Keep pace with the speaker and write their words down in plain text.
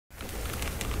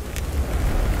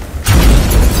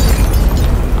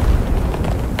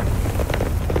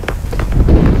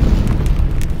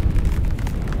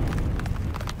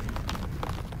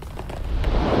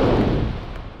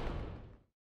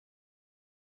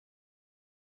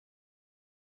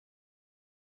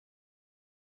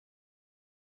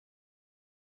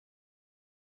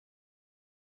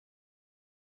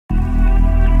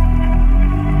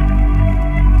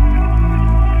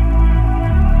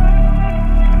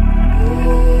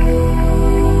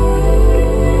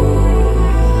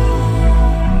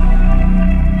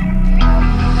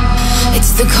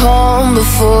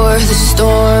before the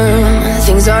storm.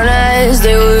 Things aren't as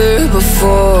they were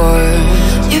before.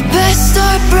 You best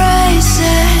start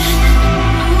bracing.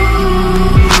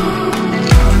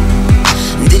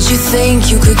 Did you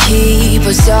think you could keep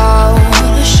us out?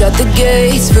 Shut the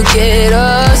gates, forget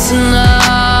us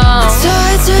now. The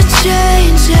tides are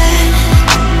changing.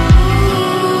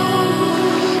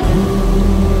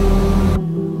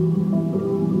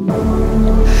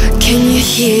 Can you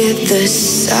hear the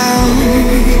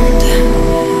sound?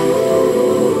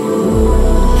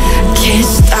 Can't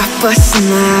stop us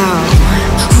now.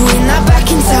 We're not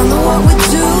back in town, know what we're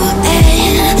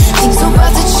doing. Things are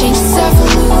about to change, it's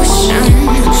evolution.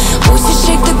 Voices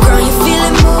shake the ground, you feel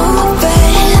it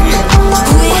moving.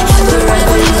 We're the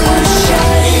revolution.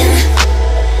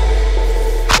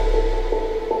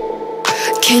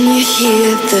 Can you hear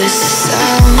the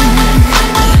sound?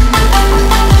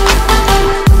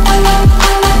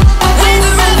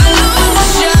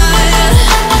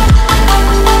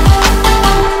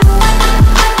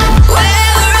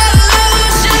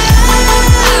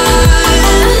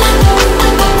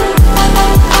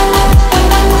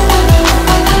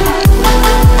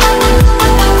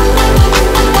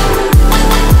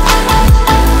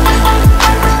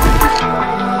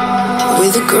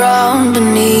 Ground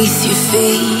beneath your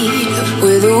feet,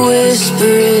 with a whisper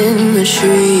in the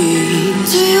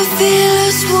trees. Do you feel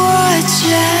us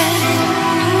watching?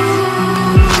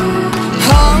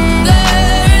 Hunger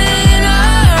in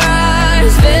our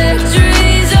eyes,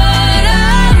 victories on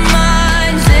our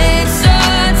minds. It's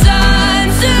our time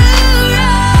to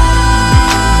rise.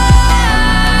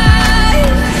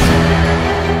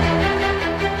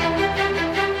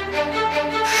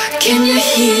 Can you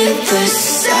hear the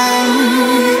sound?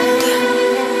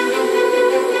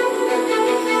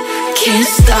 Can't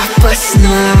stop us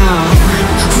now.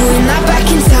 We're not back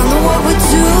in town, know what we're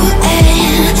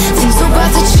doing. Things are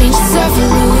about to change, it's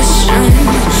evolution.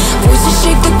 Voices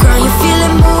shake the ground, you feel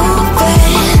it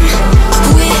moving.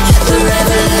 We're the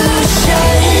revolution.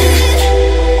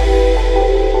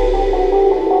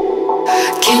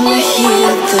 Can you hear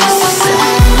the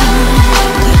sound?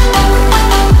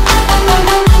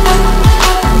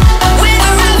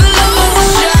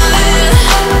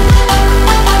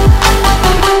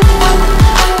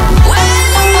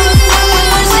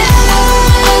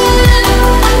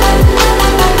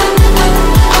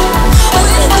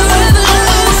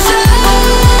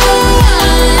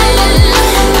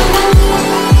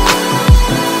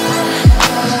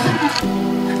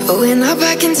 We're not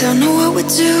back in town, know what we're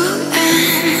doing.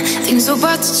 Things are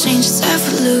about to change, it's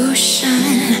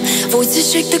evolution.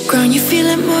 Voices shake the ground, you feel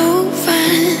it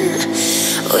moving.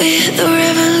 We're the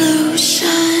revolution.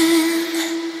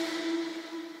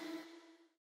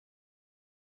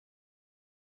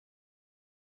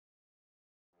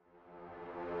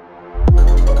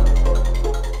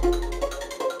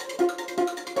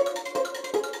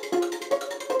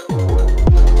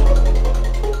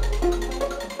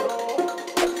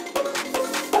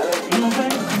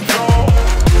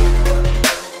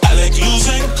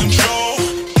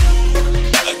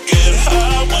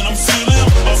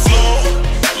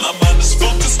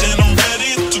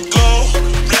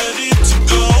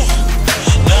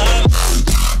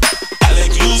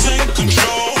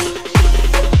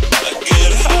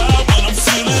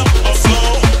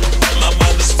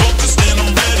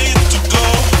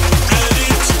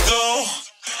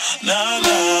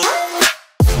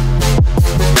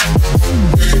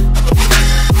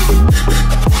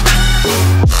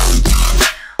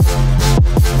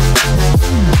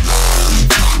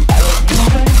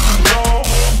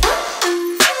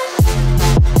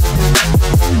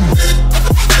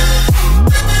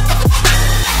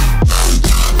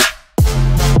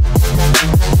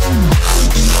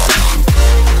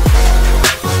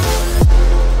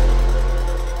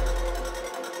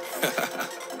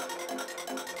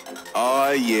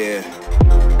 Oh yeah.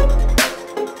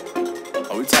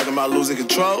 Are we talking about losing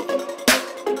control?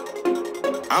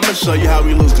 I'ma show you how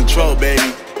we lose control,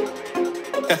 baby.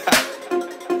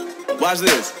 Watch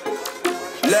this.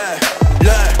 Look,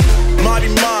 Marty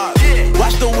Mark.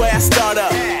 Watch the way I start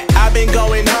up. I've been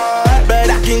going hard, but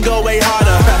I can go way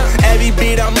harder. Every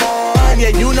beat I'm on,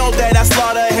 yeah, you know that I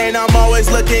slaughter. And I'm always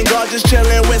looking gorgeous,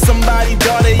 chilling with somebody's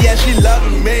daughter. Yeah, she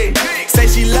loving me. Say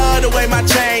she love the way my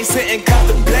chain sit and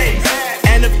contemplate.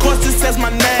 And of course it says my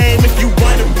name if you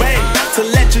wanna wait.